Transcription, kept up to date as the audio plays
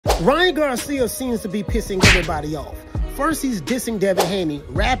Ryan Garcia seems to be pissing everybody off. First, he's dissing Devin Haney,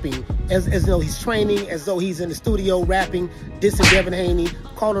 rapping as though he's training, as though he's in the studio rapping, dissing Devin Haney,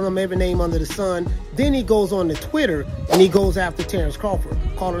 calling him every name under the sun. Then he goes on to Twitter and he goes after Terence Crawford,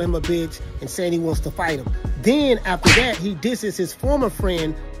 calling him a bitch and saying he wants to fight him. Then after that, he disses his former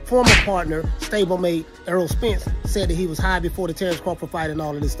friend, former partner, stablemate, Errol Spence, said that he was high before the Terence Crawford fight and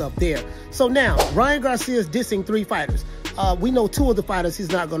all of this stuff there. So now, Ryan Garcia is dissing 3 fighters. We know 2 of the fighters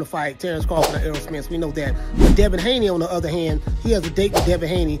he's not going to fight, Terence Crawford and Errol Spence. We know that. But Devin Haney, on the other hand, he has a date with Devin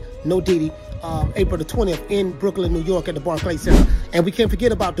Haney, no Diddy, April the 20th in Brooklyn, New York at the Barclays Center. And we can't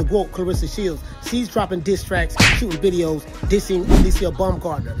forget about the GOAT, Claressa Shields. She's dropping diss tracks, shooting videos, dissing Alycia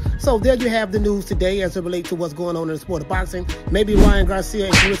Baumgardner. So there you have the news today as it relates to what's going on in the sport of boxing. Maybe Ryan Garcia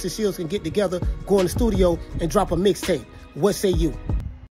and Claressa Shields can get together, go in the studio, and drop a mixtape. What say you?